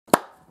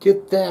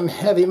Get them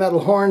heavy metal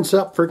horns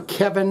up for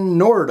Kevin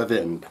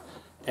Nordavind.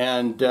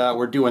 And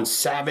we're doing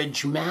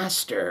Savage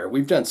Master.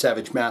 We've done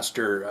Savage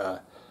Master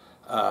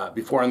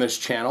before on this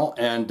channel.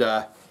 And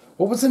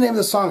what was the name of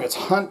the song? It's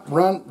Hunt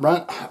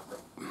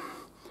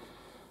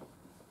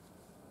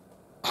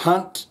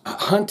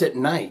at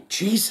Night.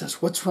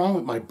 Jesus, what's wrong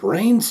with my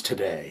brains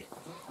today?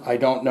 I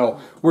don't know.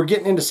 We're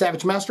getting into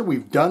Savage Master.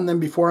 We've done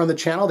them before on the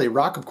channel. They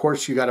rock. Of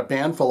course, you got a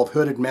band full of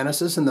hooded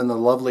menaces and then the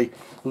lovely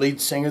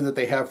lead singer that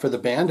they have for the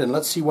band. And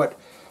let's see what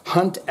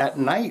Hunt at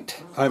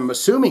Night. I'm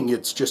assuming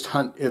it's just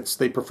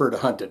they prefer to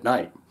hunt at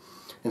night.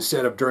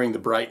 Instead of during the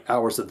bright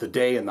hours of the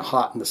day and the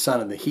hot and the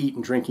sun and the heat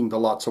and drinking the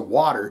lots of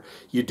water,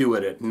 you do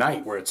it at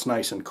night where it's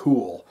nice and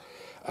cool.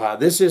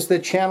 This is the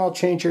channel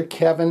changer,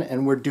 Kevin,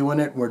 and we're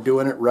doing it. We're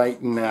doing it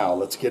right now.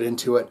 Let's get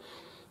into it.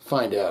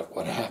 Find out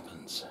what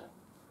happens.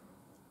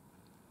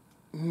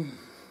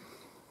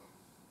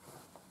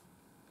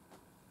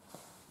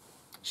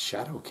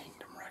 Shadow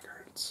Kingdom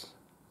Records.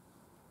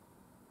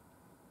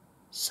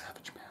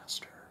 Savage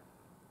Master.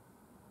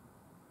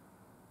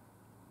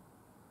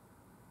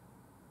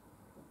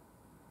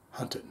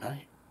 Hunt at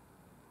Night.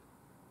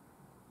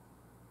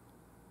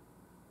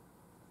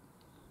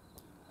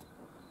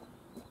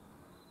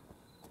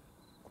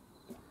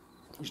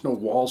 There's no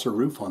walls or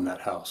roof on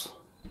that house.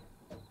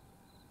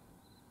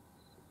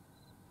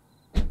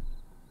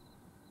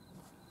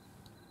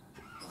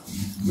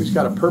 We've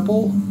got a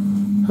purple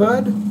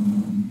hood.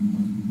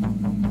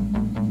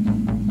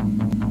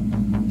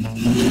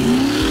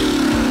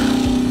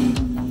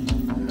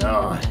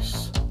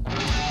 Nice.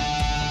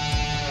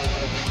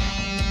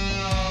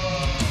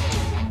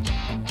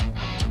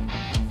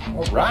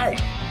 All right.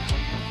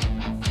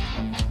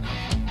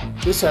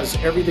 This has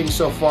everything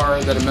so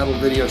far that a metal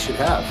video should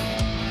have.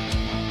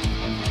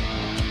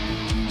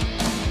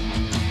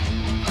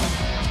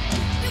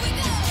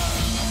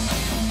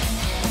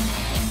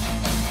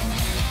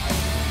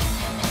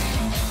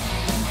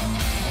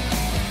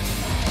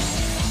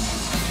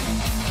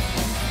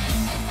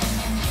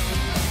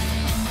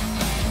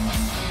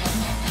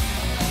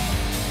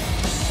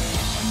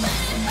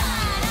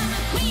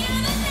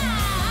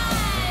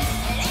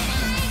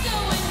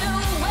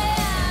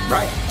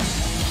 Right.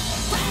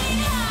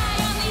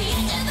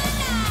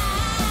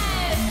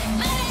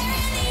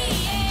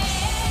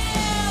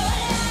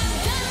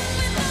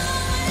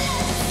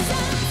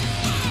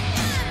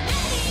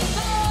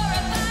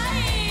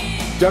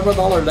 Done with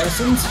all our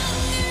lessons?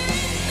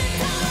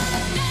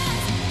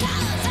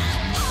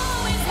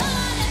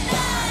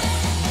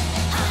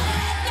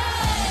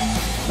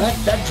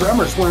 That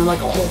drummer's wearing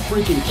like a whole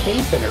freaking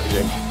cape and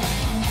everything.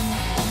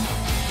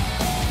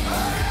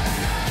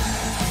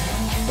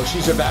 Oh,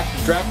 she's a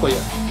Dracula.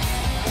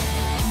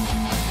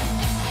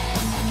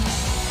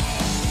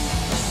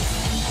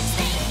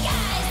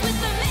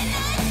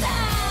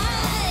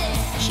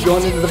 She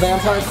going into the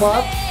vampire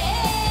club?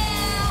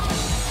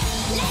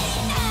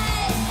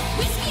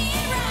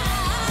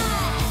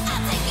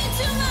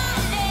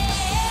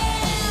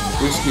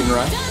 Whiskey and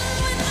rye.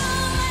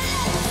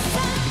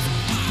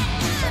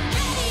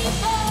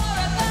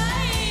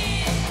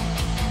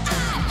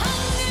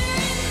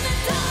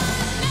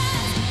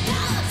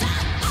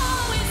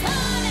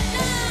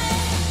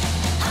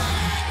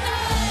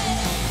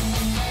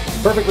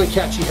 Perfectly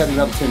catchy heavy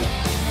metal tune.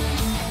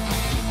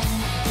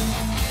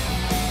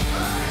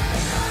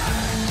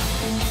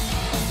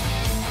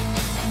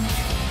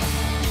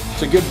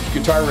 It's a good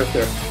guitar riff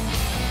there.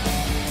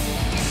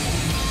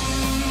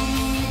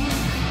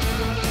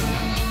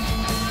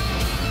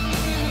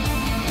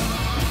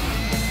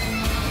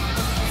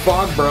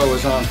 Fog Bro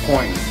is on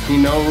point. He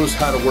knows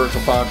how to work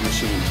a fog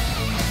machine.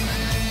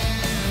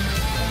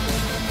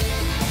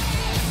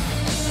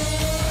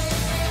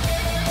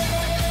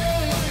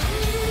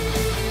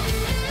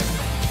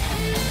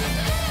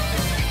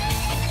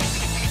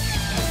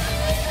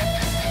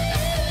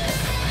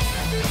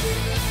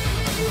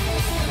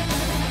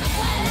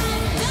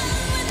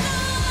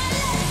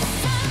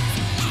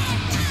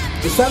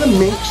 Is that a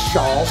mink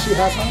shawl she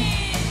has on?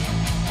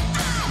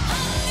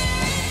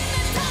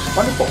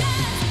 Wonderful.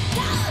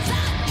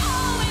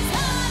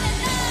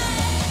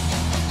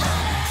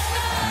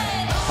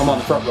 I'm on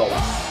the front row.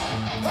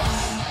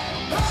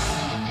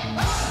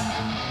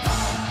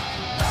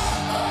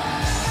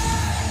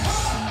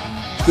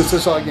 This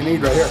is all you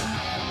need right here.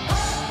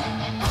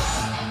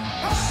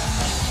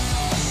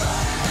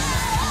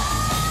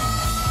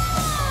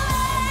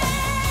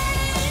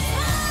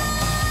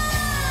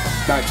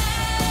 Nice.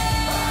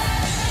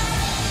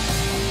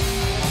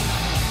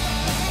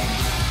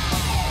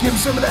 Give him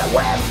some of that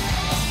wham.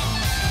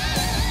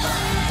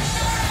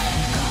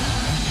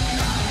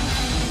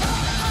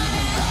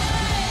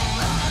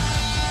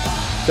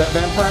 Is that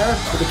vampire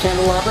with the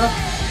candelabra?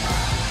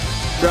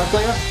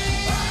 Dracula?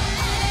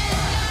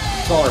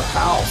 It's all our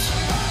pals.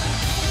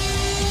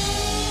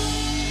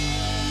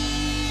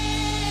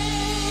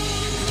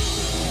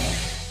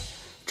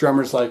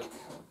 Drummer's like,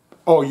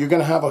 oh, you're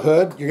gonna have a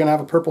hood? You're gonna have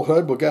a purple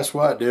hood? Well, guess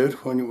what, dude?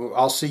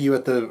 I'll see you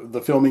at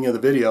the filming of the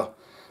video,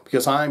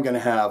 because I'm gonna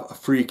have a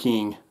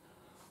freaking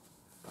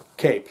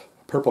cape.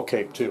 Purple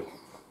cape, too.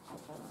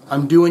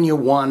 I'm doing you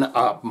one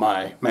up,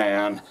 my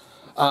man.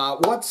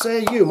 What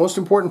say you? Most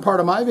important part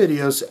of my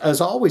videos,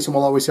 as always and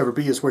will always ever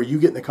be, is where you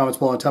get in the comments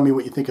below and tell me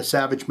what you think of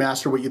Savage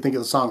Master, what you think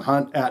of the song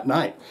Hunt at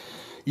Night.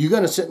 You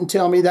going to sit and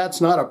tell me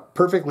that's not a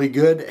perfectly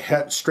good,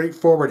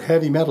 straightforward,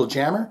 heavy metal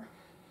jammer?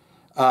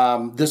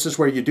 This is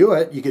where you do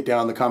it. You get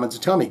down in the comments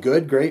and tell me,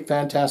 good, great,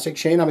 fantastic.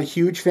 Shane, I'm a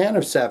huge fan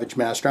of Savage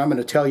Master. I'm going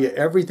to tell you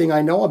everything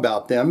I know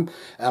about them.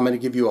 I'm going to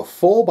give you a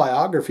full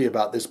biography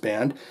about this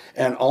band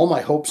and all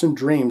my hopes and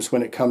dreams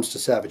when it comes to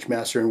Savage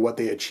Master and what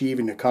they achieve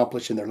and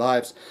accomplish in their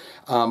lives.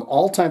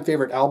 All-time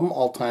favorite album,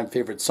 all-time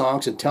favorite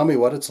songs, and tell me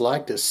what it's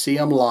like to see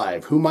them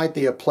live. Who might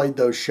they have played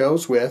those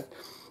shows with?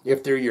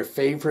 If they're your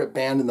favorite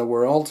band in the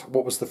world,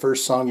 what was the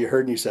first song you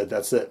heard and you said,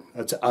 that's it.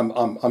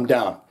 I'm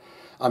down.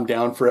 I'm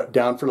down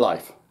for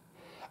life.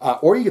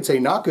 Or you could say,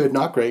 not good,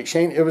 not great.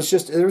 Shane, there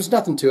was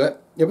nothing to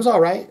it. It was all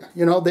right.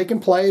 You know, they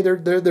can play.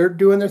 They're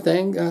doing their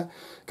thing.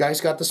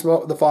 Guys got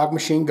the fog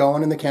machine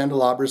going and the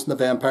candelabras and the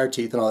vampire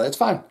teeth and all that. It's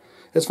fine.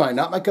 It's fine.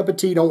 Not my cup of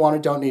tea. Don't want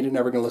it. Don't need it.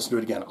 Never going to listen to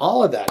it again.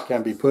 All of that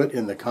can be put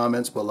in the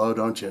comments below.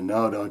 Don't you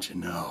know? Don't you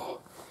know?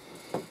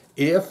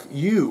 If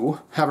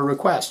you have a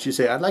request, you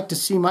say, I'd like to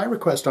see my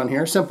request on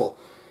here. Simple.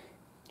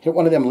 Hit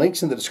one of them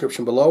links in the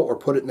description below or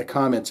put it in the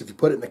comments. If you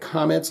put it in the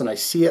comments and I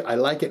see it, I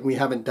like it, and we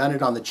haven't done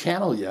it on the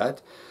channel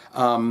yet,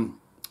 I'll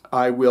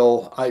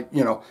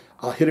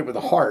hit it with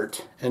a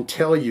heart and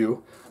tell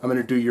you I'm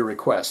going to do your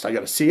request. I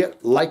got to see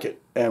it, like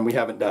it, and we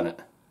haven't done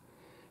it.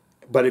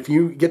 But if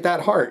you get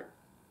that heart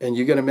and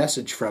you get a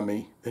message from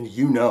me, then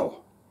you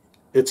know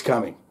it's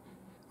coming.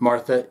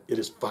 Martha, it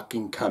is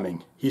fucking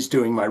coming. He's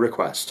doing my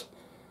request.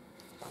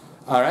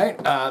 All right,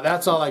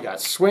 that's all I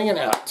got. Swinging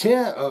out.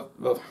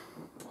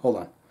 Hold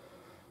on.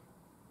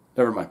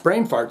 Never mind.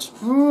 Brain farts.